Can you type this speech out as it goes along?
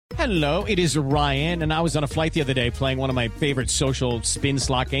Hello, it is Ryan, and I was on a flight the other day playing one of my favorite social spin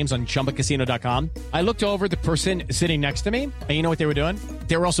slot games on ChumbaCasino.com. I looked over at the person sitting next to me, and you know what they were doing?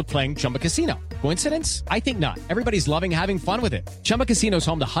 They were also playing Chumba Casino. Coincidence? I think not. Everybody's loving having fun with it. Chumba Casino is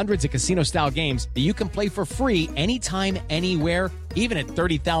home to hundreds of casino-style games that you can play for free anytime, anywhere, even at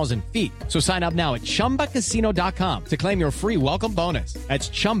 30,000 feet. So sign up now at ChumbaCasino.com to claim your free welcome bonus. That's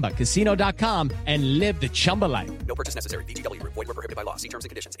ChumbaCasino.com and live the Chumba life. No purchase necessary. VGW. Void where prohibited by law. See terms and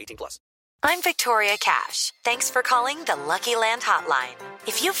conditions. 18+. I'm Victoria Cash. Thanks for calling the Lucky Land Hotline.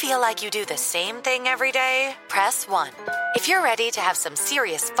 If you feel like you do the same thing every day, press 1. If you're ready to have some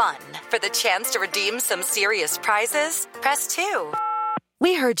serious fun for the chance to redeem some serious prizes, press 2.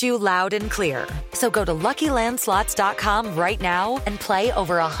 We heard you loud and clear. So go to LuckyLandSlots.com right now and play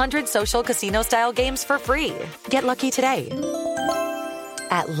over 100 social casino-style games for free. Get lucky today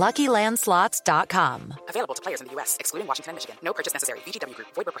at LuckyLandSlots.com. Available to players in the U.S., excluding Washington and Michigan. No purchase necessary. VGW Group.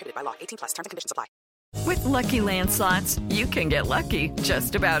 Void where prohibited by law. 18+. Terms and conditions apply. With Lucky Land Slots, you can get lucky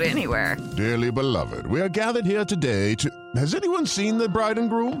just about anywhere. Dearly beloved, we are gathered here today to... Has anyone seen the bride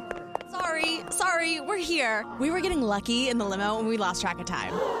and groom? Sorry, we're here. We were getting lucky in the limo and we lost track of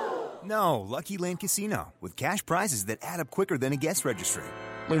time. No, Lucky Land Casino, with cash prizes that add up quicker than a guest registry.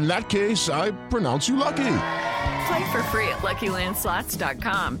 In that case, I pronounce you lucky. Play for free at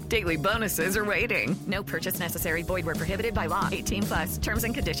LuckyLandSlots.com. Daily bonuses are waiting. No purchase necessary. Void where prohibited by law. 18+. Terms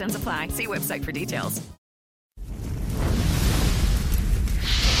and conditions apply. See website for details.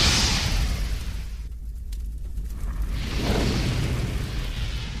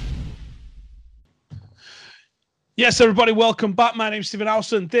 Yes, everybody, welcome back. My name is Stephen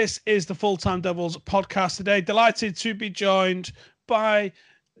Howson. This is the Full-Time Devils podcast today. Delighted to be joined by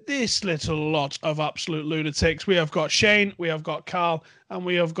this little lot of absolute lunatics. We have got Shane, we have got Carl, and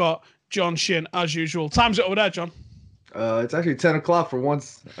we have got John Shin, as usual. Time's it over there, John? It's actually 10 o'clock for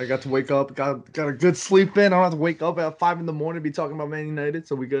once. I got to wake up, got a good sleep in. I don't have to wake up at 5 in the morning to be talking about Man United,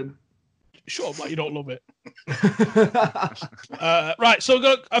 so we good. Sure, but you don't love it. Right, so we've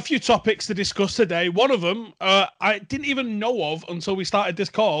got a few topics to discuss today. One of them I didn't even know of until we started this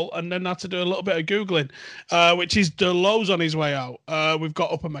call, and then had to do a little bit of Googling, which is Dalot's on his way out. We've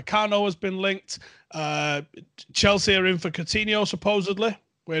got Upamecano has been linked. Chelsea are in for Coutinho, supposedly.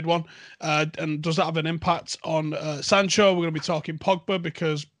 Weird one. And does that have an impact on Sancho? We're going to be talking Pogba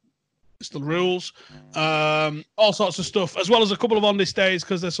because it's the rules. All sorts of stuff, as well as a couple of on this days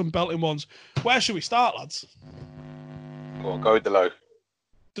because there's some belting ones. Where should we start, lads? Go with Dalot.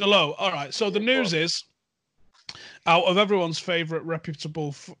 Dalot. All right. So the news is, out of everyone's favourite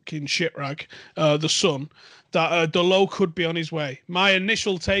reputable fucking shit rag, the Sun, that Dalot could be on his way. My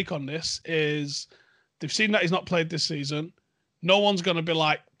initial take on this is they've seen that he's not played this season. No one's going to be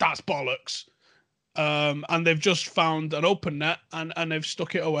like, that's bollocks. And they've just found an open net and they've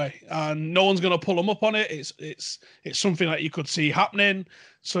stuck it away. And no one's going to pull them up on it. It's something that you could see happening.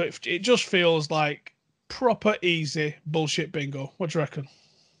 So it just feels like proper easy bullshit bingo. What do you reckon?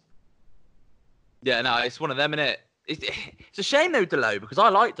 Yeah, no, it's one of them, innit? It's a shame though, Dalot, because I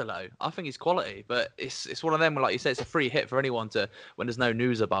like Dalot. I think he's quality, but it's one of them where, like you said, it's a free hit for anyone to when there's no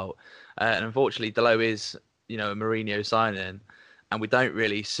news about. And unfortunately, Dalot is, a Mourinho signing, and we don't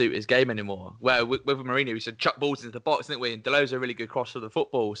really suit his game anymore. Where with Mourinho, we said chuck balls into the box, didn't we? And Dalot's a really good crosser of the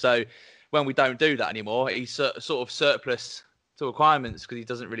football. So when we don't do that anymore, he's sort of surplus to requirements because he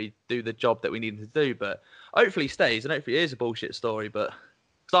doesn't really do the job that we need him to do. But hopefully he stays, and hopefully it is a bullshit story. But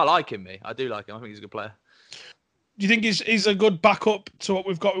because I like him, I do like him. I think he's a good player. Do you think he's a good backup to what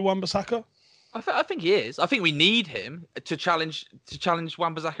we've got with Wan-Bissaka? I think he is. I think we need him to challenge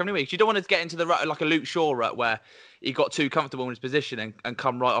Wan-Bissaka anyway. Because you don't want to get into the rut like a Luke Shaw rut where he got too comfortable in his position and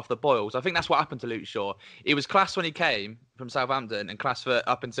come right off the boils. I think that's what happened to Luke Shaw. He was class when he came from Southampton and class for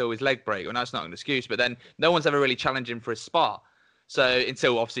up until his leg break. Well, that's not an excuse, but then no one's ever really challenged him for his spot. So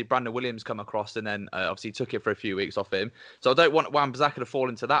until obviously Brandon Williams come across and then obviously took it for a few weeks off him. So I don't want Wan-Bissaka to fall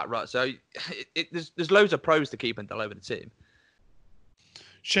into that rut. So there's loads of pros to keeping Dalot in the team.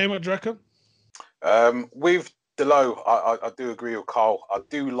 Shane, what do you reckon? With Dalot, I do agree with Carl. I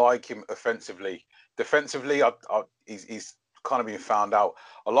do like him offensively. Defensively, he's kind of been found out.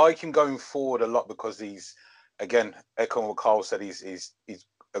 I like him going forward a lot because he's, again, echoing what Carl said, he's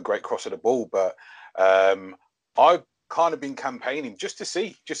a great crosser of the ball. But I've kind of been campaigning just to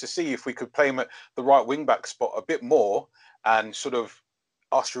see if we could play him at the right wing back spot a bit more and sort of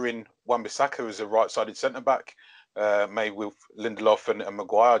usher in Wan-Bissaka as a right-sided centre back. Maybe with Lindelof and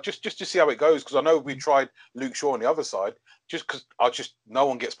Maguire, just to see how it goes. Because I know we tried Luke Shaw on the other side, just because no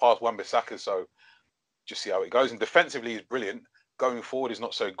one gets past Wan-Bissaka, so just see how it goes. And defensively is brilliant. Going forward is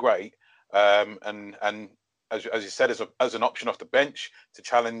not so great. And as you said, as an option off the bench to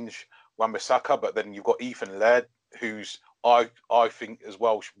challenge Wan-Bissaka. But then you've got Ethan Laird, who's I think as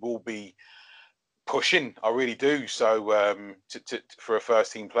well will be pushing. I really do. So for a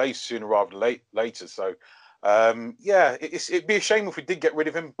first team place sooner rather than later. So it'd be a shame if we did get rid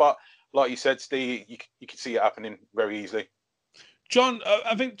of him. But like you said, Steve, you could see it happening very easily. John,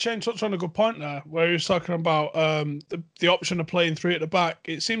 I think Shane touched on a good point there, where he was talking about the option of playing three at the back.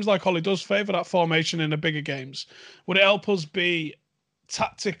 It seems like Ollie does favour that formation in the bigger games. Would it help us be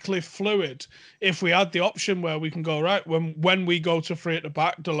tactically fluid if we had the option where we can go, right, when we go to three at the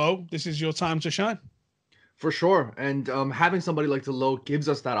back, Dalot, this is your time to shine? For sure, and having somebody like Dalot gives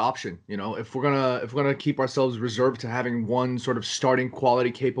us that option. You know, if we're gonna keep ourselves reserved to having one sort of starting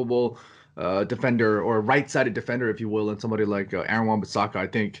quality capable defender or right-sided defender, if you will, and somebody like Aaron Wan-Bissaka, I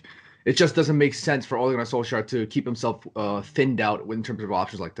think it just doesn't make sense for Ole Gunnar Solskjaer to keep himself thinned out in terms of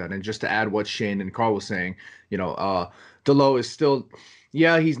options like that. And just to add what Shane and Carl was saying, you know, Dalot is still,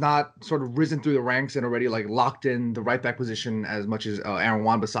 he's not sort of risen through the ranks and already like locked in the right back position as much as Aaron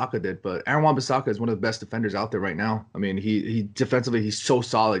Wan-Bissaka did. But Aaron Wan-Bissaka is one of the best defenders out there right now. I mean, he defensively, he's so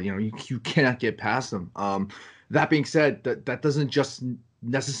solid. You know, you cannot get past him. That being said, that doesn't just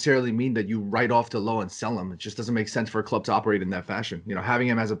necessarily mean that you write off Dalot and sell him. It just doesn't make sense for a club to operate in that fashion. You know, having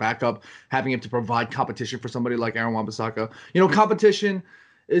him as a backup, having him to provide competition for somebody like Aaron Wan-Bissaka. You know, competition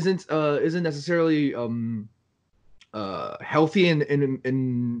isn't necessarily healthy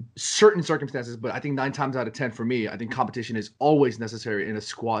in certain circumstances, but I think 9 times out of 10 for me, I think competition is always necessary in a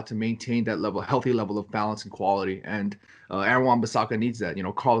squad to maintain that healthy level of balance and quality. And Aaron Wan-Bissaka needs that. You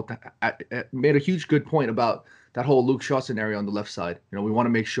know, Carl made a huge good point about that whole Luke Shaw scenario on the left side. You know, we want to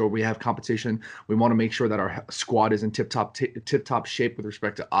make sure we have competition. We want to make sure that our squad is in tip-top shape with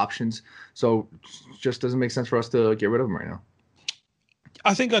respect to options. So it just doesn't make sense for us to get rid of him right now.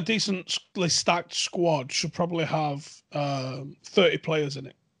 I think a decently stacked squad should probably have 30 players in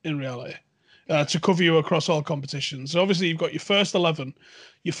it, in reality, to cover you across all competitions. So obviously, you've got your first 11.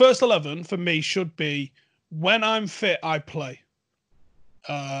 Your first 11, for me, should be, when I'm fit, I play.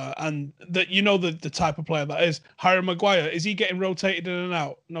 And that, you know, the type of player that is. Harry Maguire, is he getting rotated in and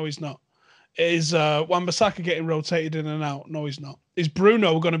out? No, he's not. Is Wan-Bissaka getting rotated in and out? No, he's not. Is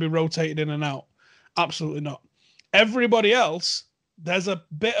Bruno going to be rotated in and out? Absolutely not. Everybody else, there's a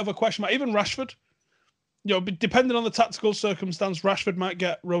bit of a question mark. Even Rashford, you know, depending on the tactical circumstance, Rashford might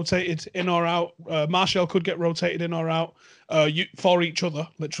get rotated in or out. Martial could get rotated in or out for each other,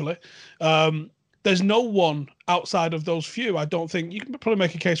 literally. There's no one outside of those few. I don't think you can probably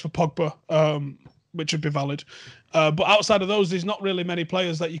make a case for Pogba, which would be valid. But outside of those, there's not really many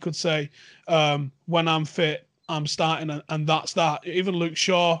players that you could say, when I'm fit, I'm starting, and that's that. Even Luke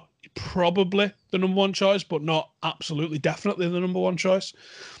Shaw, probably the number one choice, but not absolutely definitely the number one choice.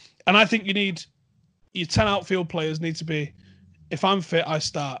 And I think you need your 10 outfield players need to be, if I'm fit, I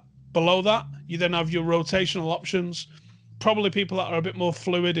start. Below that, you then have your rotational options, probably people that are a bit more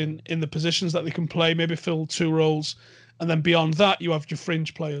fluid in the positions that they can play, maybe fill 2 roles. And then beyond that, you have your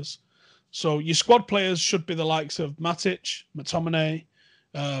fringe players. So your squad players should be the likes of Matic, McTominay,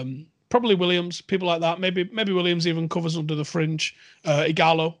 probably Williams, people like that. Maybe Williams even covers under the fringe.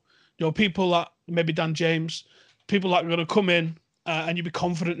 Igalo, you know, people that, maybe Dan James, people that are going to come in and you be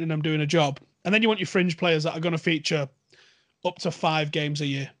confident in them doing a job. And then you want your fringe players that are going to feature up to 5 games a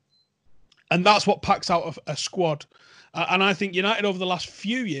year. And that's what packs out of a squad. And I think United over the last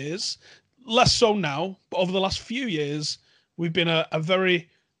few years, less so now, but over the last few years, we've been a very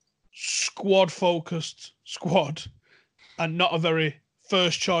squad-focused squad and not a very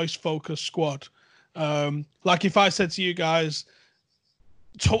first-choice-focused squad. Like if I said to you guys,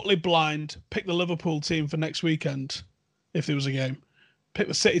 totally blind, pick the Liverpool team for next weekend, if there was a game, pick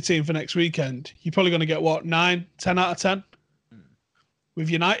the City team for next weekend, you're probably going to get, what, 9, 10 out of 10? With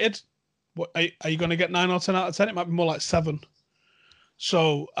United, what, are you going to get 9 or 10 out of 10? It might be more like 7.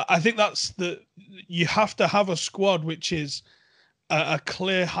 So I think you have to have a squad which is a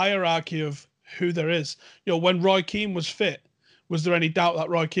clear hierarchy of who there is. You know, when Roy Keane was fit, was there any doubt that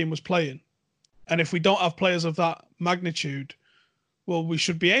Roy Keane was playing? And if we don't have players of that magnitude, well, we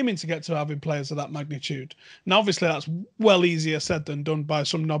should be aiming to get to having players of that magnitude. Now, obviously, that's well easier said than done by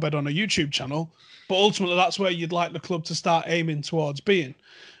some knobhead on a YouTube channel. But ultimately, that's where you'd like the club to start aiming towards being.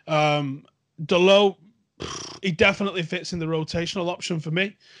 Dalot, he definitely fits in the rotational option for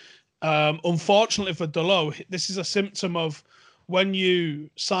me. Unfortunately for Dalot, this is a symptom of when you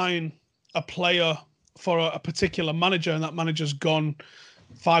sign a player for a particular manager and that manager's gone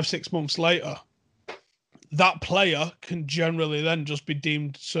 5-6 months later, that player can generally then just be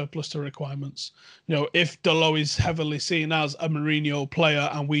deemed surplus to requirements. You know, if Dalot is heavily seen as a Mourinho player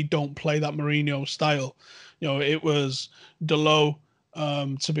and we don't play that Mourinho style, It was Delo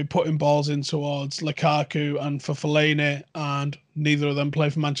to be putting balls in towards Lukaku and for Fellaini, and neither of them play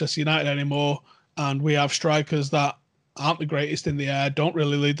for Manchester United anymore. And we have strikers that aren't the greatest in the air, don't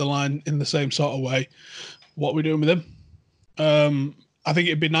really lead the line in the same sort of way. What are we doing with him? I think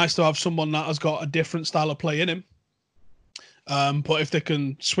it'd be nice to have someone that has got a different style of play in him. But if they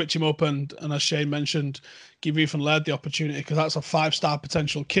can switch him up and as Shane mentioned, give Ethan Laird the opportunity, because that's a 5-star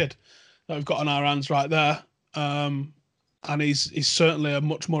potential kid that we've got on our hands right there. And he's certainly a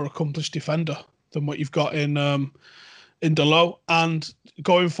much more accomplished defender than what you've got in Delo. And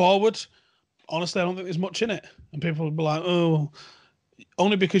going forward, honestly, I don't think there's much in it. And people will be like, oh,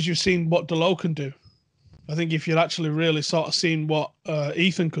 only because you've seen what Delo can do. I think if you'd actually really sort of seen what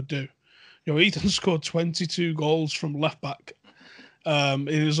Ethan could do, Ethan scored 22 goals from left back in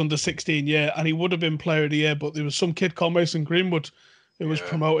his under 16 year, and he would have been player of the year, but there was some kid called Mason Greenwood who was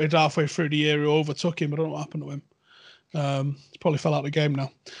promoted halfway through the year who overtook him. I don't know what happened to him. He probably fell out of the game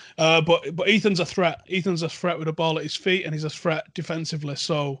now. But Ethan's a threat. Ethan's a threat with a ball at his feet, and he's a threat defensively.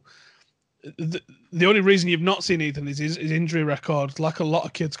 So the only reason you've not seen Ethan is his injury record. Like a lot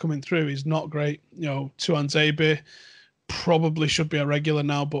of kids coming through, he's not great. Tuanzebe probably should be a regular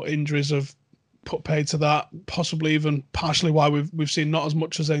now, but injuries have put paid to that. Possibly even partially why we've seen not as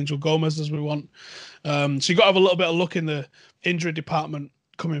much as Angel Gomez as we want. So you've got to have a little bit of luck in the injury department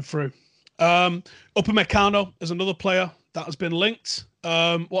coming through. Upamecano is another player that has been linked.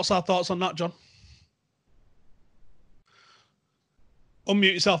 What's our thoughts on that, John?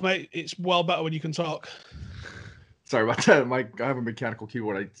 Unmute yourself, mate. It's well better when you can talk. Sorry about that. I have a mechanical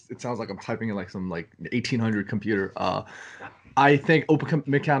keyboard. It sounds like I'm typing in some 1800 computer. I think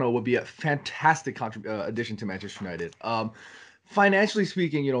Upamecano would be a fantastic addition to Manchester United. Financially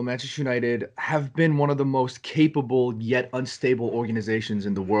speaking, Manchester United have been one of the most capable yet unstable organizations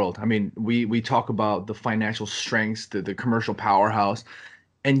in the world. I mean, we talk about the financial strengths, the commercial powerhouse,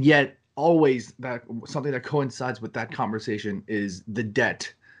 and yet always that something that coincides with that conversation is the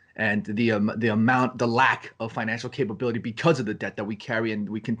debt and the lack of financial capability because of the debt that we carry and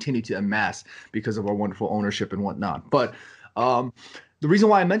we continue to amass because of our wonderful ownership and whatnot. But the reason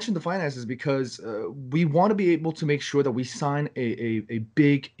why I mentioned the finances is because we want to be able to make sure that we sign a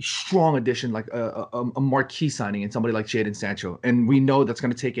big, strong addition, like a marquee signing in somebody like Jadon Sancho. And we know that's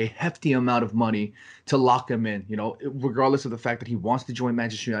going to take a hefty amount of money to lock him in, regardless of the fact that he wants to join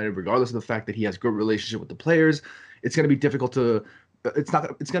Manchester United, regardless of the fact that he has good relationship with the players. It's going to be difficult to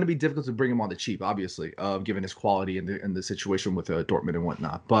bring him on the cheap, obviously, given his quality and the situation with Dortmund and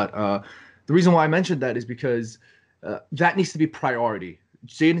whatnot. But the reason why I mentioned that is because that needs to be priority.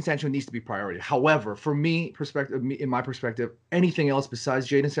 Jadon Sancho needs to be priority. However, in my perspective, anything else besides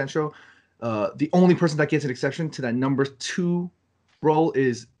Jadon Sancho, the only person that gets an exception to that number 2 role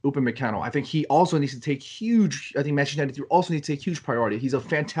is Upamecano. I think he also needs to take I think Manchester United also needs to take huge priority. He's a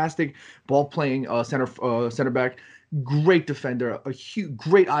fantastic ball-playing center back, great defender,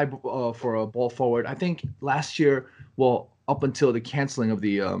 great eye for a ball forward. I think last year, up until the canceling of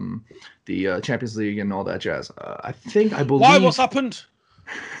the Champions League and all that jazz, I believe. Why? What's happened?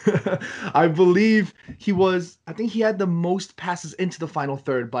 I believe I think he had the most passes into the final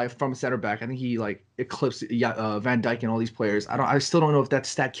third from a center back. I think he eclipsed Van Dijk and all these players. I still don't know if that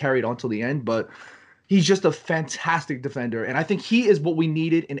stat carried on till the end, but he's just a fantastic defender. And I think he is what we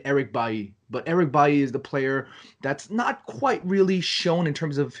needed in Eric Bailly. But Eric Bailly is the player that's not quite really shown in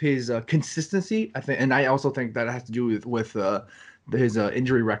terms of his consistency. And I also think that has to do with his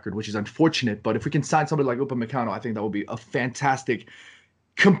injury record, which is unfortunate. But if we can sign somebody like Upamecano, I think that would be a fantastic,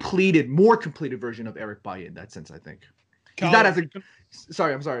 more completed version of Eric Bailly in that sense. I think he's not as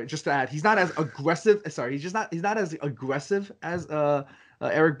I'm sorry. Just to add, he's not as aggressive. Sorry, he's not as aggressive as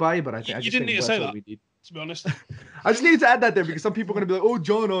Eric Bailly. But I think you didn't need to say that. To be honest, I just needed to add that there because some people are gonna be like, "Oh,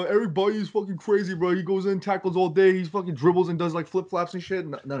 John, Eric Bailly is fucking crazy, bro. He goes in, tackles all day. He's fucking dribbles and does flip flops and shit."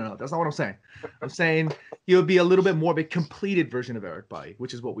 No. That's not what I'm saying. I'm saying he'll be a little bit more of a completed version of Eric Bailly,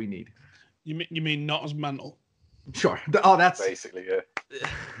 which is what we need. You mean not as mental? Sure. That's basically yeah.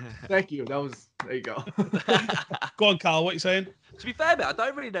 Thank you. There you go. Go on, Carl. What are you saying? To be fair, mate, I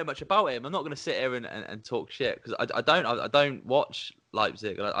don't really know much about him. I'm not going to sit here and talk shit because I don't watch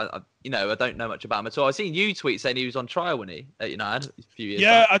Leipzig. I don't know much about him at all. I've seen you tweet saying he was on trial when he at United a few years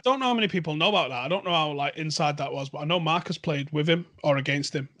back. I don't know how many people know about that. I don't know how inside that was, but I know Marcus played with him or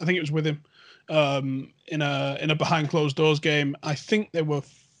against him. I think it was with him in a behind closed doors game. I think they were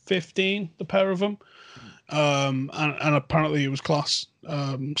 15, the pair of them. And apparently it was class.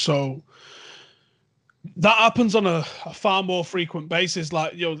 So that happens on a far more frequent basis.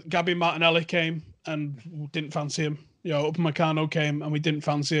 Gabby Martinelli came and didn't fancy him. Upamecano came and we didn't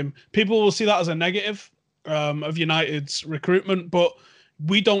fancy him. People will see that as a negative. of United's recruitment, but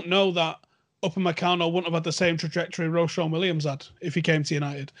we don't know that Upamecano wouldn't have had the same trajectory Roshan Williams had if he came to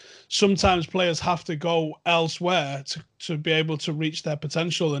United. Sometimes players have to go elsewhere to be able to reach their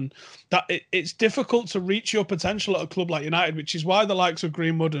potential, and that it's difficult to reach your potential at a club like United, which is why the likes of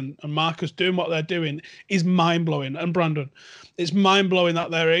Greenwood and Marcus doing what they're doing is mind-blowing. And Brandon, it's mind-blowing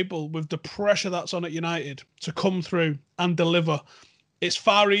that they're able, with the pressure that's on at United, to come through and deliver. It's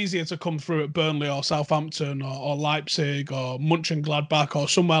far easier to come through at Burnley or Southampton or Leipzig or Mönchengladbach or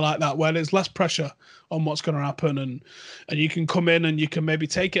somewhere like that, where there's less pressure on what's going to happen, and you can come in and you can maybe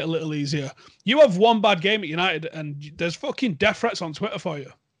take it a little easier. You have one bad game at United and there's fucking death threats on Twitter for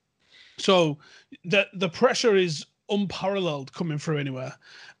you. So the pressure is unparalleled coming through anywhere.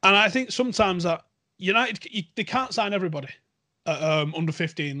 And I think sometimes that United, they can't sign everybody at under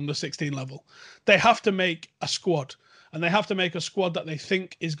 15, under 16 level. They have to make a squad. And they have to make a squad that they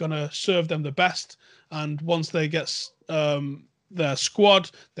think is going to serve them the best. And once they get their squad,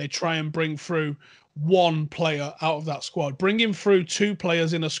 they try and bring through one player out of that squad. Bringing through two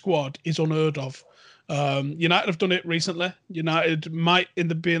players in a squad is unheard of. United have done it recently. United might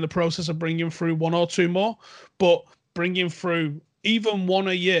be in the process of bringing through one or two more, but bringing through even one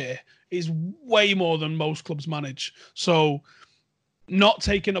a year is way more than most clubs manage. So not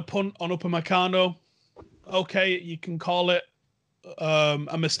taking a punt on Upamecano, okay, you can call it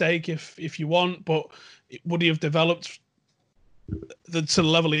a mistake if you want, but would he have developed to the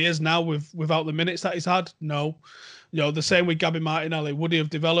level he is now without the minutes that he's had? No. The same with Gabby Martinelli. Would he have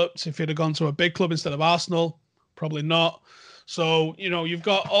developed if he'd have gone to a big club instead of Arsenal? Probably not. So, you've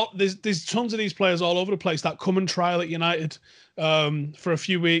got there's tons of these players all over the place that come and trial at United for a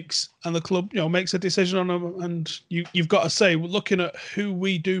few weeks, and the club, makes a decision on them. And you've got to say, looking at who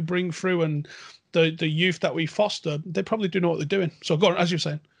we do bring through and the youth that we foster, they probably do know what they're doing. So go on, as you're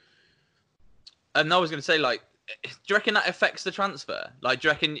saying. And I was going to say, do you reckon that affects the transfer? Do you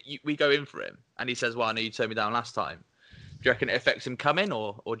reckon we go in for him and he says, well, I know you turned me down last time. Do you reckon it affects him coming,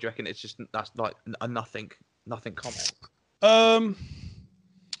 or do you reckon it's just that's like a nothing comment? I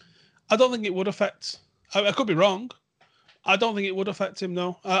don't think it would affect. I could be wrong. I don't think it would affect him,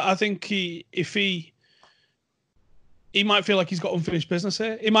 no. I think he might feel like he's got unfinished business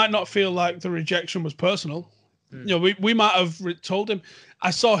here. He might not feel like the rejection was personal. We might have told him. I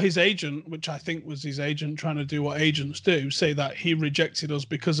saw his agent, which I think was his agent trying to do what agents do, say that he rejected us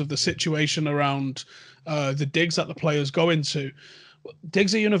because of the situation around the digs that the players go into.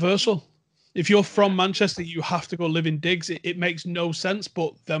 Digs are universal. If you're from Manchester, you have to go live in digs. It makes no sense,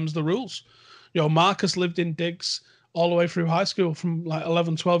 but them's the rules. Marcus lived in digs all the way through high school from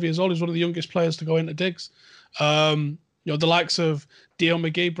 11, 12 years old. He's one of the youngest players to go into digs. The likes of Dion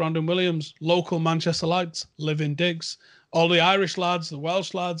McGee, Brandon Williams, local Manchester lads live in digs. All the Irish lads, the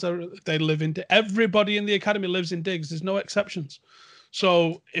Welsh lads, they live in digs. Everybody in the academy lives in digs. There's no exceptions.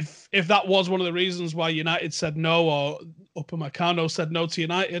 So if that was one of the reasons why United said no, or Upamecano said no to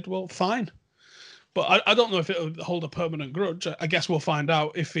United, well, fine. But I don't know if it'll hold a permanent grudge. I guess we'll find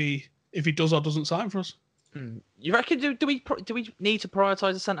out if he does or doesn't sign for us. You reckon do we need to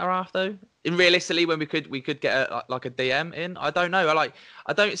prioritise a centre half though? And realistically, when we could get a DM in, I don't know.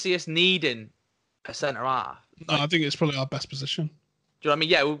 I don't see us needing a centre half. No, I think it's probably our best position. Do you know what I mean?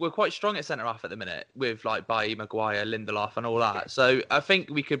 Yeah, we're quite strong at centre half at the minute with Bailly, Maguire, Lindelof, and all that. So I think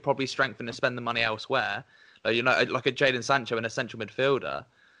we could probably strengthen and spend the money elsewhere. Like a Jadon Sancho and a central midfielder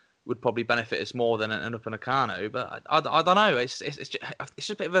would probably benefit us more than an Upamecano. But I don't know. It's just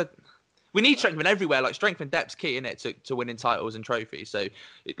a bit of a. We need strengthening everywhere. Strength and depth's key, isn't it, to winning titles and trophies. So,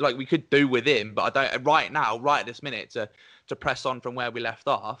 we could do with him, but I don't right now, right at this minute, to press on from where we left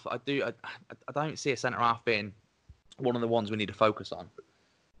off. I don't see a centre half being one of the ones we need to focus on.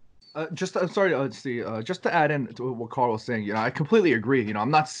 Just to add in to what Carl was saying, I completely agree.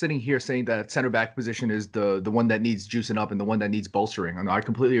 I'm not sitting here saying that center back position is the one that needs juicing up and the one that needs bolstering. I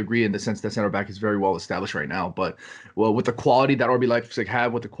completely agree in the sense that center back is very well established right now. But with the quality that RB Leipzig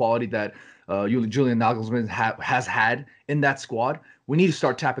have, with the quality that Julian Nagelsmann has had in that squad, we need to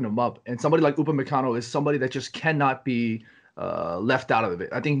start tapping them up. And somebody like Upamecano is somebody that just cannot be left out of it.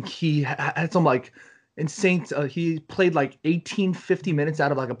 I think he had some insane. He played 50 minutes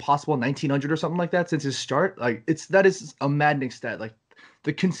out of a possible 1900 or something like that since his start. That is a maddening stat.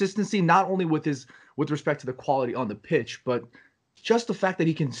 The consistency, not only with respect to the quality on the pitch, but just the fact that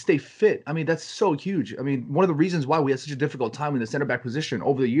he can stay fit. I mean, that's so huge. I mean, one of the reasons why we had such a difficult time in the center back position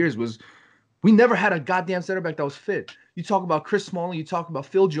over the years was we never had a goddamn center back that was fit. You talk about Chris Smalling, you talk about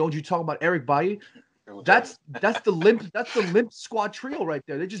Phil Jones, you talk about Eric Bailly. That's the limp squad trio right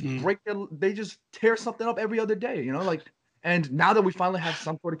there. They just they just tear something up every other day. And now that we finally have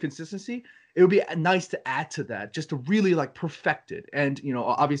some sort of consistency, it would be nice to add to that, just to really like perfect it. And, you know,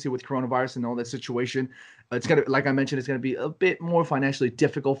 obviously with coronavirus and all that situation, it's going to, like I mentioned, it's going to be a bit more financially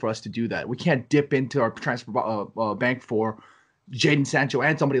difficult for us to do that. We can't dip into our transfer bank for Jadon Sancho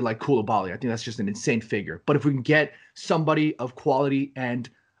and somebody like Koulibaly. I think that's just an insane figure. But if we can get somebody of quality and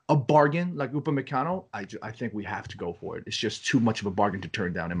a bargain like Upamecano, I think we have to go for it. It's just too much of a bargain to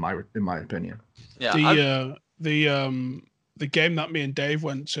turn down, in my opinion. Yeah. The game that me and Dave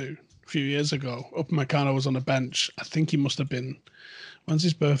went to a few years ago, Upamecano was on the bench. I think he must have been. When's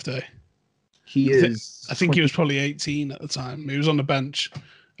his birthday? I think he was probably 18 at the time. He was on the bench.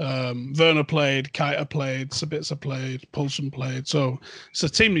 Werner played, Keita played, Sabitzer played, Poulsen played. So it's a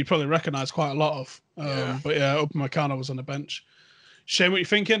team you probably recognise quite a lot of. But yeah, Upamecano was on the bench. Shane, what you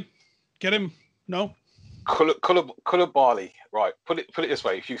thinking? Get him? No? Koulibaly, right. Put it this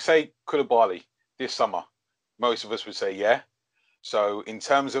way. If you say Koulibaly this summer, most of us would say yeah. So in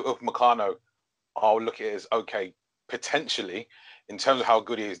terms of Upamecano, I'll look at it as, okay, potentially, in terms of how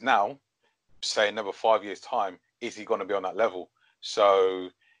good he is now, say another 5 years' time, is he going to be on that level? So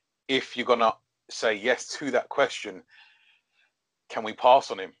if you're going to say yes to that question, can we pass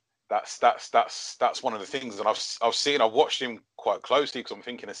on him? That's one of the things that I've watched him quite closely, because I'm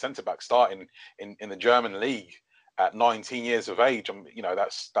thinking a centre back starting in the German league at 19 years of age.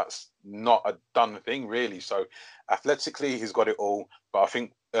 That's not a done thing really. So athletically, he's got it all. But I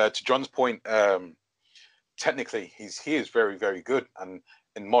think to John's point, technically he is very, very good. And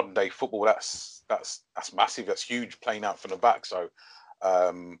in modern day football, that's massive. That's huge, playing out from the back. So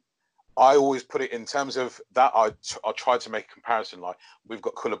I always put it in terms of that. I try to make a comparison. Like, we've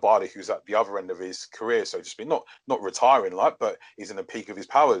got Koulibaly, who's at the other end of his career, so to speak, not retiring, like, but he's in the peak of his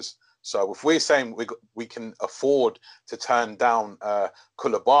powers. So if we're saying we can afford to turn down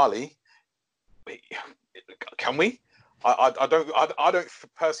Koulibaly, can we? I don't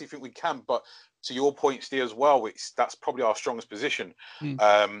personally think we can. But to your point, Steve, as well, that's probably our strongest position.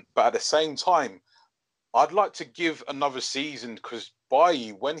 But at the same time, I'd like to give another season, because Bailly,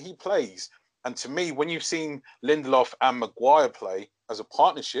 when he plays, and to me, when you've seen Lindelof and Maguire play as a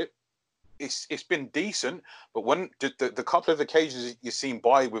partnership, it's been decent. But when the couple of occasions you've seen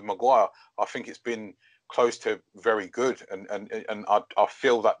Bailly with Maguire, I think it's been close to very good, and I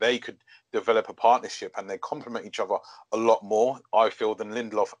feel that they could develop a partnership and they complement each other a lot more, I feel, than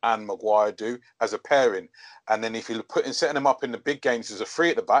Lindelof and Maguire do as a pairing. And then if you're setting them up in the big games as a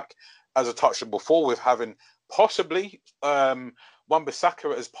three at the back, as I touched on before, with having possibly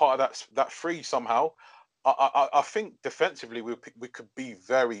Wan-Bissaka as part of that three somehow, I think defensively we could be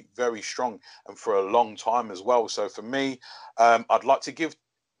very, very strong, and for a long time as well. So for me, I'd like to give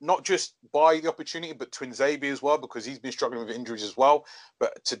not just Bailly the opportunity, but Tuanzebe as well, because he's been struggling with injuries as well.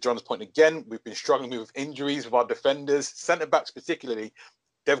 But to John's point again, we've been struggling with injuries with our defenders, centre-backs particularly.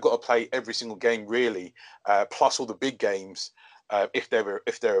 They've got to play every single game really, plus all the big games if they're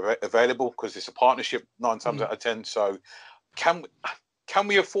available, because it's a partnership 9 times out of 10. So can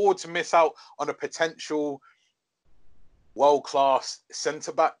we afford to miss out on a potential world-class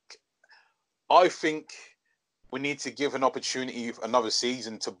centre-back? I think we need to give an opportunity, another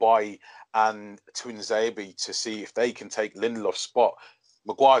season, to Bailly and Tuanzebe to see if they can take Lindelof's spot.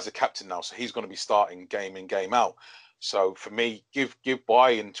 Maguire's the captain now, so he's going to be starting game in, game out. So for me, give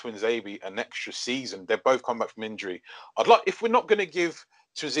Bailly and Tuanzebe an extra season. They've both come back from injury. If we're not going to give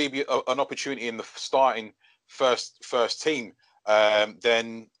Tuanzebe an opportunity in the starting first team,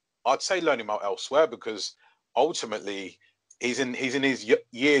 then I'd say loan him out elsewhere, because ultimately he's in his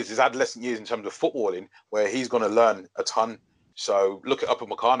years, his adolescent years in terms of footballing, where he's going to learn a ton. So look at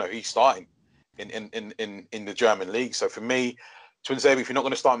Upamecano, he's starting in the German league. So for me, Tuanzebe, if you're not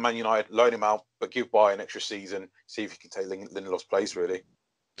going to start Man United, loan him out, but give Bailly an extra season, see if you can take Lindelof's place, really.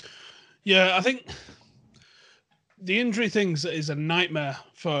 Yeah, I think the injury things is a nightmare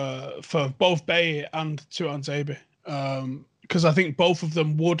for both Bailly and Tuanzebe. Because I think both of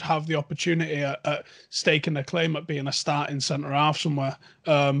them would have the opportunity at staking their claim at being a starting centre-half somewhere,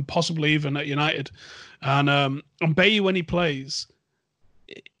 possibly even at United. And Bailly, when he plays,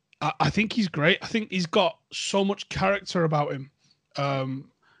 I think he's great. I think he's got so much character about him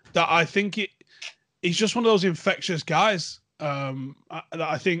that I think he's just one of those infectious guys that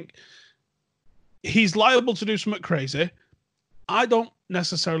I think he's liable to do something crazy. I don't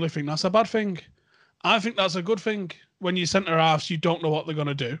necessarily think that's a bad thing. I think that's a good thing. When you centre halves, you don't know what they're going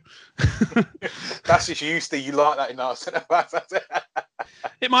to do. That's just you, Steve. You like that in our centre halves.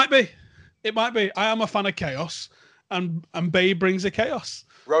 It might be. I am a fan of chaos, and Bailly brings the chaos.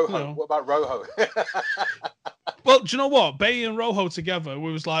 Rojo. What about Rojo? Well, do you know what? Bailly and Rojo together,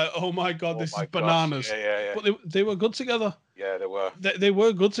 we was like, oh my God, this is bananas. Yeah. But they were good together. Yeah, they were. They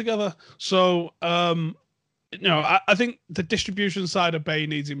were good together. So, I think the distribution side of Bailly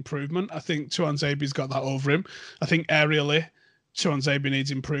needs improvement. I think Tuanzebe's got that over him. I think aerially, Tuanzebe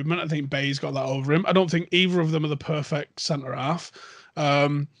needs improvement. I think Bailly's got that over him. I don't think either of them are the perfect centre half.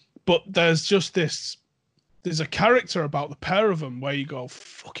 But there's just there's a character about the pair of them where you go,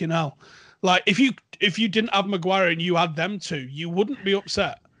 fucking hell. Like, if you didn't have Maguire and you had them two, you wouldn't be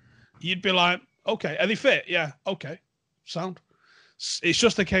upset. You'd be like, okay, are they fit? Yeah, okay, sound. It's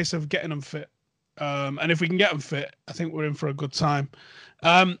just a case of getting them fit. And if we can get them fit, I think we're in for a good time.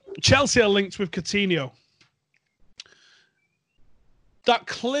 Chelsea are linked with Coutinho. That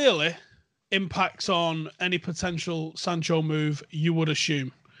clearly impacts on any potential Sancho move, you would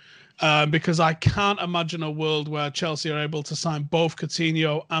assume. Because I can't imagine a world where Chelsea are able to sign both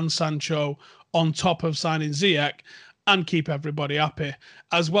Coutinho and Sancho on top of signing Ziyech and keep everybody happy.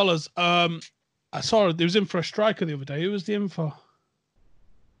 As well as, I saw he was in for a striker the other day. Who was he in for?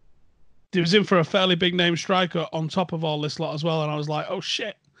 He was in for a fairly big name striker on top of all this lot as well. And I was like, oh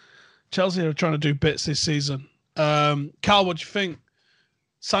shit, Chelsea are trying to do bits this season. Carl, what do you think?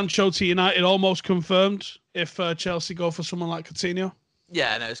 Sancho to United almost confirmed if Chelsea go for someone like Coutinho?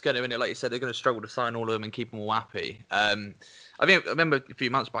 Yeah, no, it's going to, like you said, they're going to struggle to sign all of them and keep them all happy. I remember a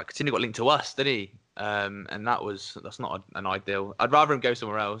few months back, Coutinho got linked to us, didn't he? And that's not an ideal. I'd rather him go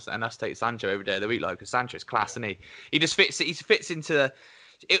somewhere else and us take Sancho every day of the week, because Sancho's class, isn't he? He just fits into.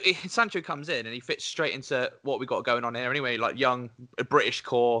 Sancho comes in and he fits straight into what we got going on here anyway. Like young, a British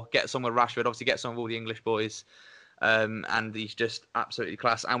core, gets on with Rashford, obviously gets on with all the English boys, and he's just absolutely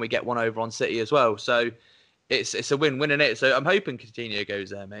class. And we get one over on City as well, so. It's a win-win, isn't it? So I'm hoping Coutinho goes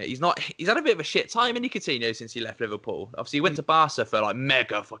there, mate. He's had a bit of a shit time, isn't he, Coutinho, since he left Liverpool. Obviously, he went to Barca for like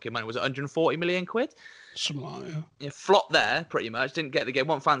mega fucking money. Was it 140 million quid? Something like that. Yeah, flopped there pretty much. Didn't get the game.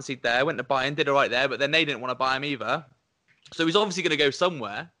 Wasn't fancied there. Went to Bayern, did all right there, but then they didn't want to buy him either. So he's obviously going to go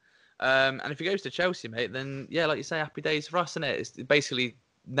somewhere. And if he goes to Chelsea, mate, then yeah, like you say, happy days for us, isn't it? It's basically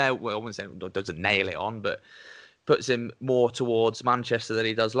I wouldn't say it doesn't nail it on, but puts him more towards Manchester than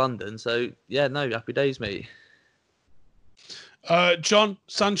he does London. So yeah, no, happy days, mate. John,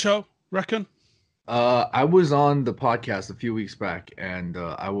 Sancho, reckon? I was on the podcast a few weeks back, and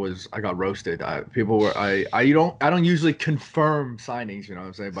I got roasted. I don't usually confirm signings, you know what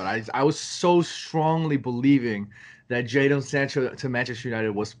I'm saying? But I was so strongly believing that Jadon Sancho to Manchester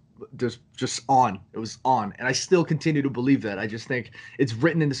United was just on. It was on, and I still continue to believe that. I just think it's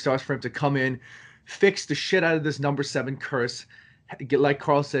written in the stars for him to come in, fix the shit out of this number 7 curse. Get, like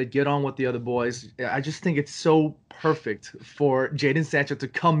Carl said, get on with the other boys. I just think it's so perfect for Jadon Sancho to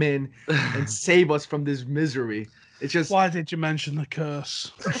come in and save us from this misery. It's just. Why did you mention the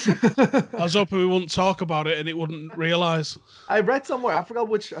curse? I was hoping we wouldn't talk about it and it wouldn't realize. I read somewhere. I forgot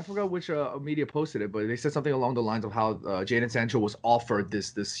which media posted it, but they said something along the lines of how Jadon Sancho was offered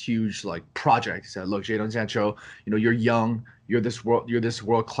this huge project. He said, "Look, Jadon Sancho, you're young. You're this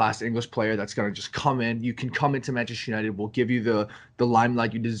world-class English player that's gonna just come in. You can come into Manchester United. We'll give you the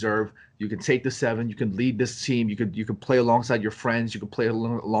limelight you deserve. You can take the 7. You can lead this team. You could play alongside your friends. You could play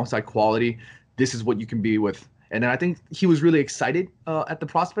alongside quality. This is what you can be with." And then I think he was really excited at the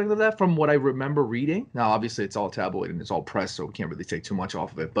prospect of that from what I remember reading. Now, obviously, it's all tabloid and it's all press, so we can't really take too much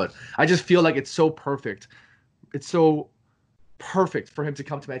off of it. But I just feel like it's so perfect. It's so perfect for him to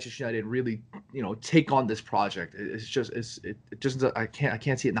come to Manchester United and really, take on this project. I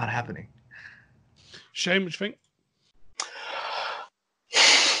can't see it not happening. Shane, what do you think?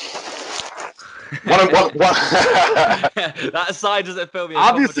 That side doesn't fill me.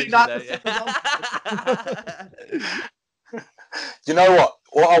 Obviously not. You know what?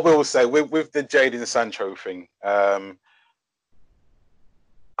 What I will say with the Jadon Sancho thing,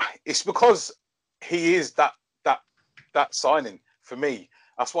 it's because he is that signing for me.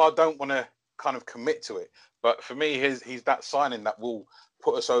 That's why I don't want to kind of commit to it. But for me, he's that signing that will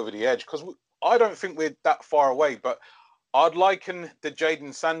put us over the edge, because I don't think we're that far away. But I'd liken the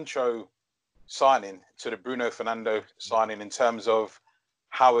Jadon Sancho signing to the Bruno Fernandes signing in terms of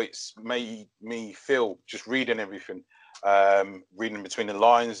how it's made me feel just reading everything, reading between the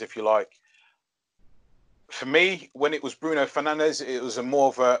lines, if you like. For me, when it was Bruno Fernandes, it was more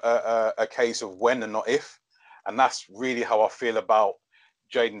of a case of when and not if, and that's really how I feel about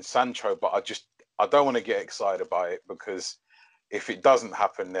Jadon Sancho. But I don't want to get excited about it, because if it doesn't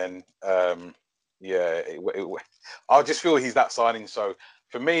happen, then I just feel he's that signing. So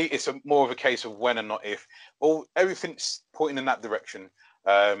for me, it's more of a case of when and not if. Everything's pointing in that direction.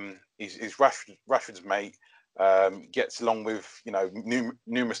 He's Rashford's mate. Gets along with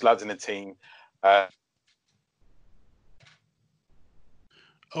numerous lads in the team.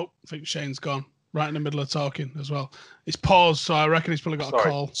 I think Shane's gone right in the middle of talking as well. It's paused, so I reckon he's probably got a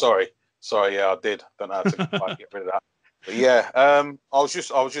call. Sorry. Yeah, I did. Don't know how to get rid of that. But yeah, I was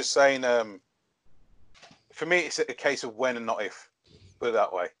just saying. For me, it's a case of when and not if. Put it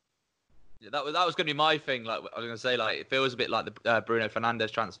that way. Yeah, that was going to be my thing. Like I was going to say, like it feels a bit like the Bruno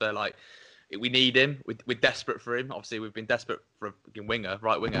Fernandes transfer. Like we need him. We're desperate for him. Obviously, we've been desperate for a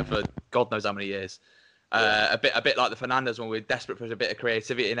right winger for God knows how many years. A bit like the Fernandes one. We're desperate for a bit of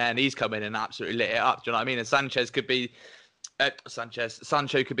creativity in there, and he's come in and absolutely lit it up. Do you know what I mean? And Sancho could be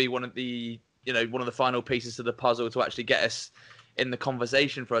one of the final pieces to the puzzle to actually get us in the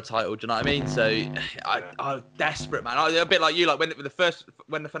conversation for a title. Do you know what I mean? So I'm desperate, man. I'm a bit like you. Like when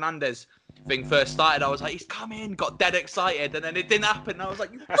the Fernandes thing first started, I was like, he's come in, got dead excited, and then it didn't happen. And I was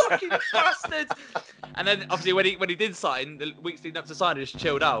like, you fucking bastard. And then obviously when he did sign, the weeks leading up to sign, I just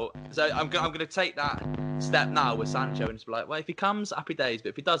chilled out. So I'm going to take that step now with Sancho and just be like, well, if he comes, happy days. But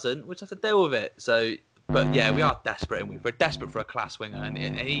if he doesn't, we'll just have to deal with it. So. But yeah, we are desperate, and we're desperate for a class winger, and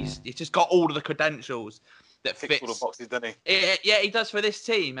he's just got all of the credentials that fits all the boxes, doesn't he? Yeah, he does for this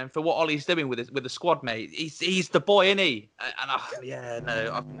team and for what Ollie's doing with the squad, mate. He's the boy, isn't he? And I'm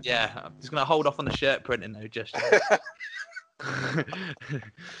just gonna hold off on the shirt printing though, just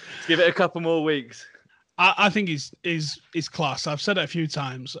give it a couple more weeks. I think he's class. I've said it a few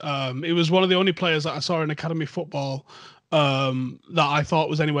times. It was one of the only players that I saw in academy football that I thought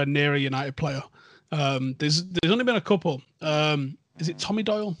was anywhere near a United player. There's only been a couple. Is it Tommy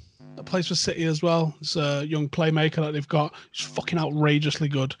Doyle that plays for City as well? It's a young playmaker that they've got. He's fucking outrageously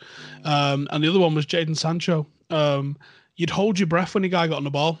good. And the other one was Jadon Sancho. You'd hold your breath when the guy got on the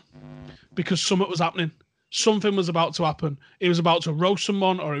ball because something was happening. Something was about to happen. He was about to roast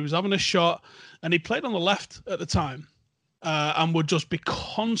someone or he was having a shot. And he played on the left at the time. And would just be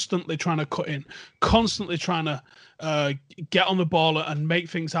constantly trying to cut in, constantly trying to get on the ball and make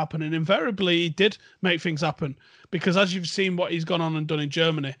things happen. And invariably, he did make things happen because as you've seen what he's gone on and done in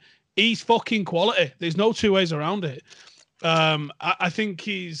Germany, he's fucking quality. There's no two ways around it. I think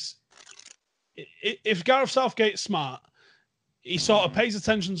if Gareth Southgate's smart, he sort of pays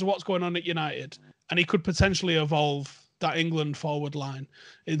attention to what's going on at United and he could potentially evolve that England forward line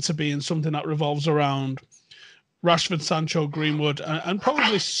into being something that revolves around Rashford, Sancho, Greenwood, and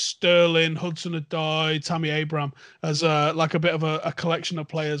probably Sterling, Hudson-Odoi, Tammy Abraham as like a bit of a collection of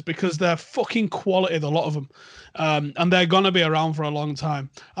players because they're fucking quality, the lot of them. And they're going to be around for a long time.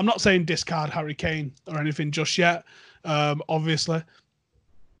 I'm not saying discard Harry Kane or anything just yet, obviously.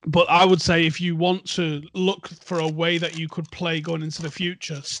 But I would say if you want to look for a way that you could play going into the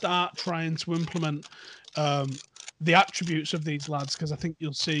future, start trying to implement the attributes of these lads because I think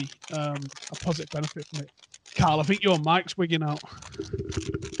you'll see a positive benefit from it. Carl, I think your mic's wigging out.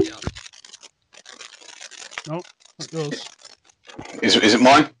 Yeah. No, it goes. Is it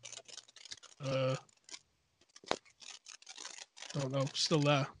mine? Don't know. Still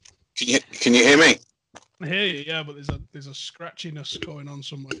there. Can you hear me? I hear you, yeah, but there's a scratchiness going on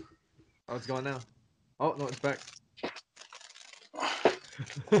somewhere. Oh, it's gone now. Oh no, it's back.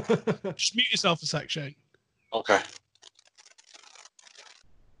 Just mute yourself a sec, Shane. Okay.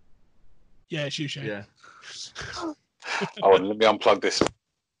 Yeah, it's you, Shane. Yeah. Oh, let me unplug this.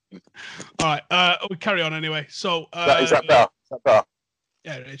 All right, we carry on anyway. So is that better?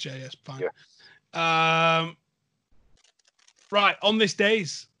 Yeah, it is. Yeah, yes, fine. Yeah. Right, on this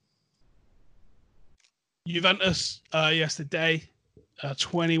days, Juventus yesterday,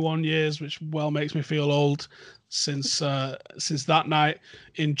 21 years, which well makes me feel old since that night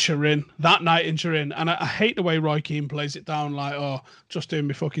in Turin. And I hate the way Roy Keane plays it down like, oh, just doing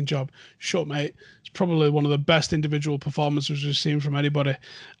my fucking job. Shut, mate. It's probably one of the best individual performances we've seen from anybody.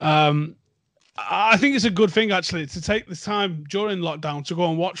 I think it's a good thing, actually, to take the time during lockdown to go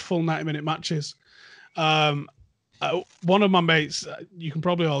and watch full 90-minute matches. One of my mates, you can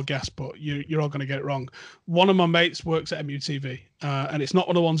probably all guess, but you're all going to get it wrong. One of my mates works at MUTV, and it's not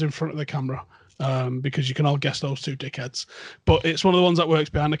one of the ones in front of the camera. Because you can all guess those two dickheads. But it's one of the ones that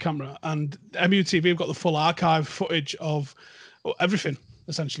works behind the camera. And MUTV have got the full archive footage of everything,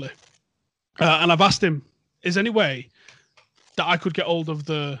 essentially. And I've asked him, is there any way that I could get hold of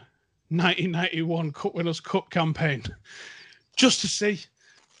the 1991 Cup Winners' Cup campaign just to see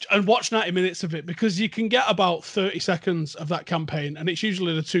and watch 90 minutes of it? Because you can get about 30 seconds of that campaign, and it's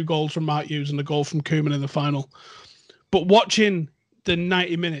usually the 2 goals from Mark Hughes and the goal from Koeman in the final. But watching the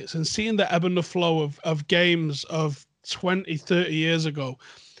 90 minutes and seeing the ebb and the flow of games of 20, 30 years ago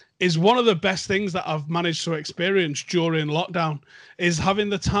is one of the best things that I've managed to experience during lockdown, is having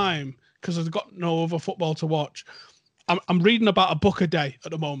the time, because I've got no other football to watch. I'm reading about a book a day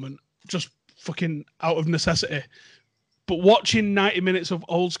at the moment, just fucking out of necessity. But watching 90 minutes of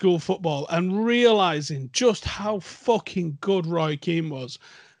old school football and realizing just how fucking good Roy Keane was,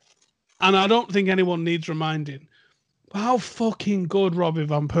 and I don't think anyone needs reminding how fucking good Robbie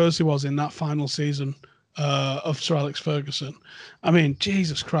Van Persie was in that final season of Sir Alex Ferguson. I mean,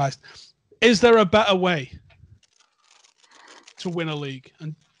 Jesus Christ. Is there a better way to win a league?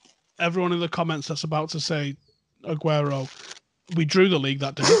 And everyone in the comments that's about to say Aguero, we drew the league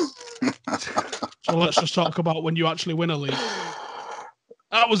that day. So let's just talk about when you actually win a league.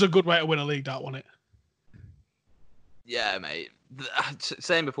 That was a good way to win a league, that wasn't it? Yeah, mate.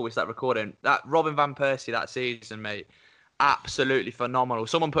 Saying before we start recording, that Robin Van Persie that season, mate, absolutely phenomenal.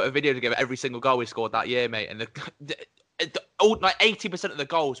 Someone put a video together every single goal he scored that year, mate, and like 80% of the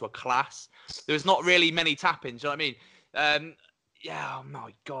goals were class. There was not really many tap-ins, you know what I mean? Yeah, oh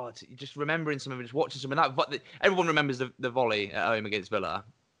my God. Just remembering some of it, just watching some of that. Everyone remembers the volley at home against Villa.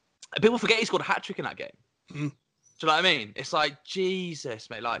 People forget he scored a hat-trick in that game. Do you know what I mean? It's like, Jesus,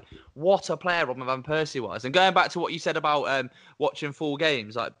 mate. Like, what a player Robin Van Persie was. And going back to what you said about watching full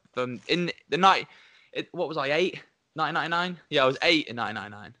games, like, in the night, what was I, 8? 1999? Yeah, I was 8 in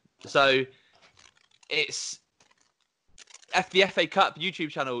 1999. So, it's... The FA Cup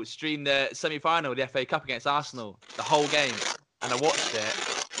YouTube channel streamed the semi-final of the FA Cup against Arsenal, the whole game, and I watched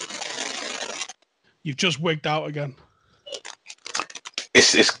it. You've just wigged out again.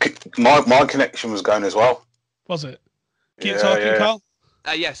 It's my connection was going as well. Was it? Keep talking, Carl.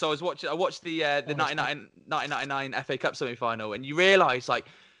 Yeah, so I watched the 1999 FA Cup semi-final, and you realise like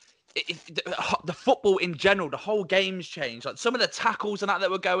the football in general, the whole game's changed. Like some of the tackles and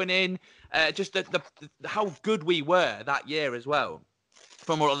that were going in, just the how good we were that year as well.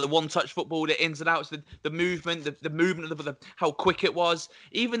 From all the one-touch football, the ins and outs, the movement, the movement of how quick it was.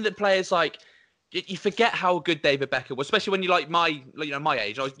 Even the players like you forget how good David Beckham was, especially when you're like my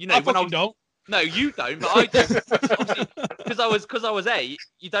age. Don't. No, you don't, but I do. Because I was 8,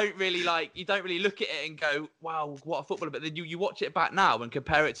 you don't really look at it and go, wow, what a footballer. But then you watch it back now and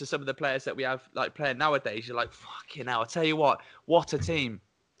compare it to some of the players that we have like playing nowadays. You're like, fucking hell, I tell you what a team.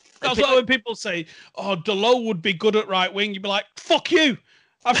 That's like when people say, oh, Delo would be good at right wing. You'd be like, fuck you.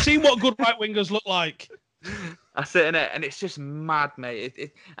 I've seen what good right wingers look like. That's it, innit? And it's just mad, mate.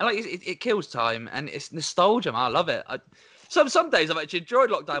 It kills time and it's nostalgia, man. I love it. Some days I've actually enjoyed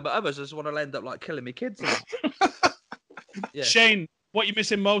lockdown, but others I just want to end up like killing me kids. Yeah. Shane, what you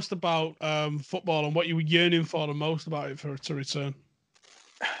missing most about football and what you were yearning for the most about it to return?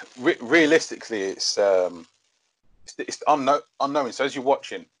 Realistically, it's unknown. So as you're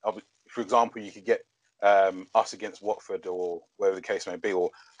watching, for example, you could get us against Watford or whatever the case may be,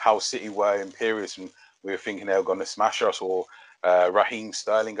 or how City were imperious and we were thinking they were going to smash us, or Raheem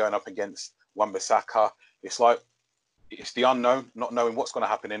Sterling going up against Wan-Bissaka. It's the unknown, not knowing what's going to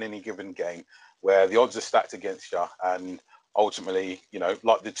happen in any given game, where the odds are stacked against you, and ultimately,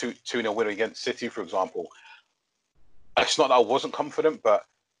 like the 2-0 winner against City, for example. It's not that I wasn't confident, but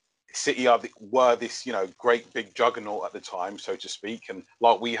City were this, great big juggernaut at the time, so to speak, and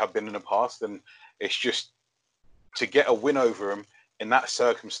like we have been in the past, and it's just to get a win over them in that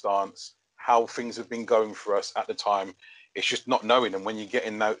circumstance, how things have been going for us at the time. It's just not knowing, and when you get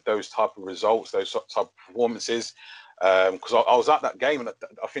in those type of results, those type of performances. Because I was at that game, and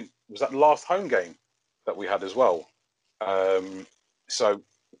I think was that the last home game that we had as well. So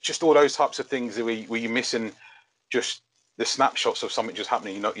just all those types of things where you're missing just the snapshots of something just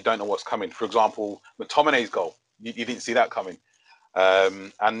happening. You don't know what's coming. For example, McTominay's goal, you didn't see that coming.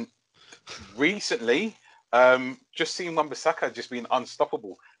 And recently, just seeing Wan-Bissaka just being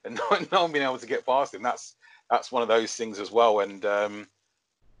unstoppable and no one being able to get past him. That's one of those things as well. And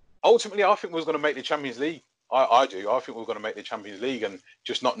ultimately, I think we was going to make the Champions League. I do. I think we're going to make the Champions League, and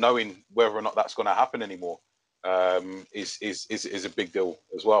just not knowing whether or not that's going to happen anymore is a big deal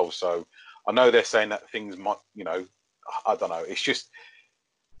as well. So I know they're saying that things might, I don't know. It's just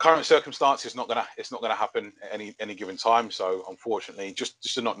current circumstances. It's not gonna happen at any given time. So unfortunately,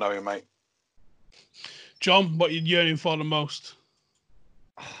 just not knowing, mate. John, what are you yearning for the most?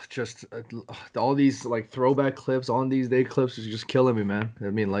 Just all these like throwback clips, on these day clips is just killing me, man. I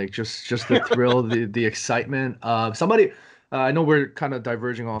mean, like just the thrill, the excitement. Somebody, I know we're kind of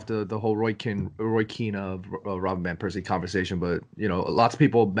diverging off the whole Roy Keane Robin Van Persie conversation, but lots of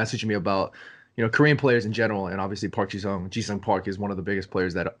people messaging me about Korean players in general, and obviously Park Ji-sung Park is one of the biggest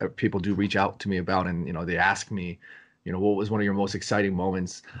players that people do reach out to me about, and they ask me, what was one of your most exciting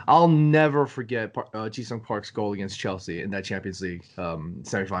moments? I'll never forget Ji-sung Park's goal against Chelsea in that Champions League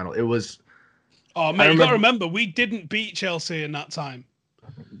semifinal. It was. Oh man, you got to remember, we didn't beat Chelsea in that time.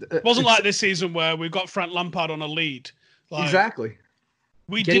 It wasn't like this season where we've got Frank Lampard on a lead. Exactly.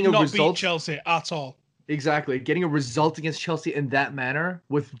 We did not beat Chelsea at all. Exactly. Getting a result against Chelsea in that manner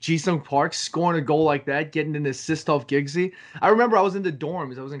with Ji-sung Park scoring a goal like that, getting an assist off Giggsy. I remember I was in the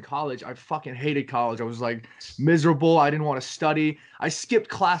dorms. I was in college. I fucking hated college. I was like miserable. I didn't want to study. I skipped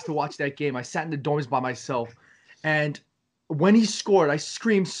class to watch that game. I sat in the dorms by myself. And when he scored, I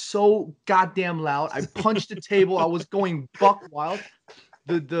screamed so goddamn loud. I punched the table. I was going buck wild.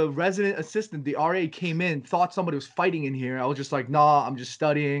 The resident assistant, the RA, came in, thought somebody was fighting in here. I was just like, nah, I'm just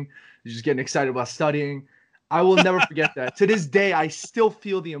studying. Just getting excited about studying. I will never forget that. To this day, I still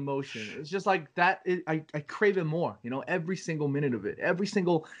feel the emotion. It's just like that. I crave it more. You know, every single minute of it, every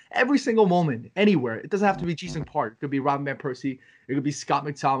single moment, anywhere. It doesn't have to be Ji-sung Park. It could be Robin Van Persie. It could be Scott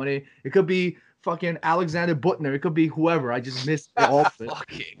McTominay. It could be fucking Alexander Butner. It could be whoever. I just miss all of it.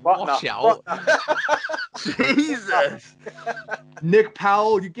 Fucking watch out. Jesus. Nick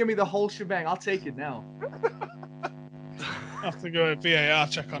Powell, you give me the whole shebang. I'll take it now. I have to go with VAR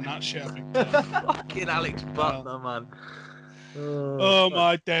check on that shit. Fucking Alex Butler, man. Oh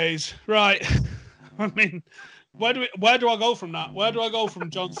my days. Right. I mean, where do I go from that? Where do I go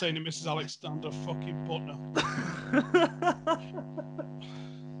from John saying he misses Alexander fucking Butler?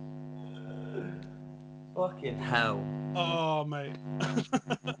 Fucking hell. Oh, mate.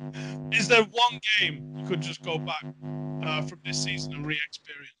 Is there one game you could just go back from this season and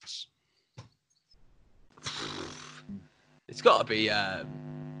re-experience? It's got to be.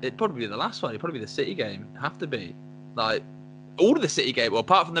 It'd probably be the last one. It'd probably be the City game. It'd have to be. Like all of the City game. Well,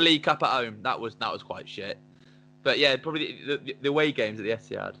 apart from the League Cup at home, that was quite shit. But yeah, probably the away games at the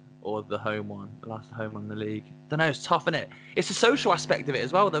Etihad or the home one, the last home one in the league. Don't know. It's tough, isn't it? It's the social aspect of it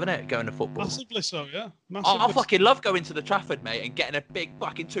as well, though, isn't it? Going to football. Massively so, yeah. I fucking love going to the Trafford, mate, and getting a big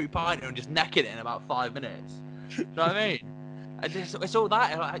fucking 2-pinter and just necking it in about 5 minutes. Do you know what I mean? It's all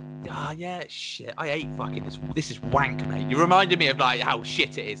that. Like, yeah, shit. I hate fucking this. This is wank, mate. You reminded me of like how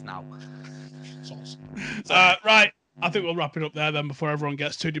shit it is now. Right. I think we'll wrap it up there then before everyone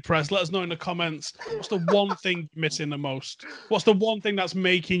gets too depressed. Let us know in the comments, what's the one thing you're missing the most? What's the one thing that's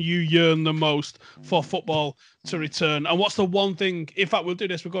making you yearn the most for football to return? And what's the one thing, in fact, we'll do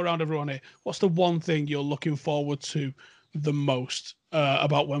this, we'll go around everyone here. What's the one thing you're looking forward to the most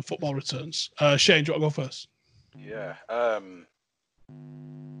about when football returns? Shane, do you want to go first? Yeah.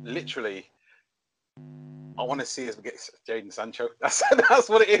 Literally, I want to see us get Jadon Sancho. That's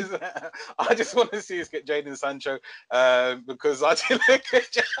what it is. I just want to see us get Jadon Sancho because I think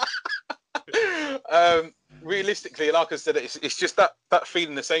realistically, like I said, it's just that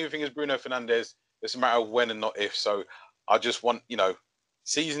feeling, the same thing as Bruno Fernandes. It's a matter of when and not if. So I just want,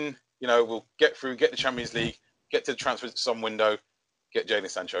 season, we'll get through, get the Champions League, get to the transfer sum window, get Jadon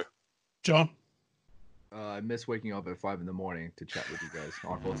Sancho. John? I miss waking up at 5 a.m. to chat with you guys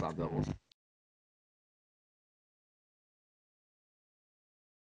on Full Time Doubles.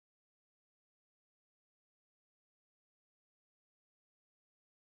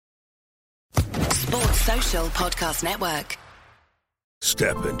 Sports Social Podcast Network.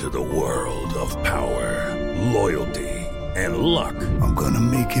 Step into the world of power, loyalty, and luck. I'm gonna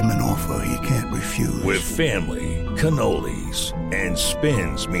make him an offer he can't refuse. With family, cannolis, and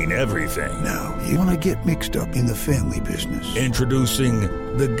spins mean everything. Now, you wanna get mixed up in the family business. Introducing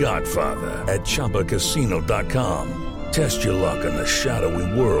The Godfather at ChumbaCasino.com. Test your luck in the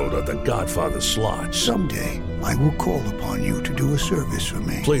shadowy world of The Godfather slot. Someday, I will call upon you to do a service for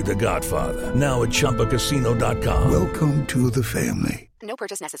me. Play The Godfather, now at ChumbaCasino.com. Welcome to the family. No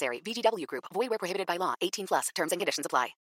purchase necessary. VGW Group. Void where prohibited by law. 18+. Terms and conditions apply.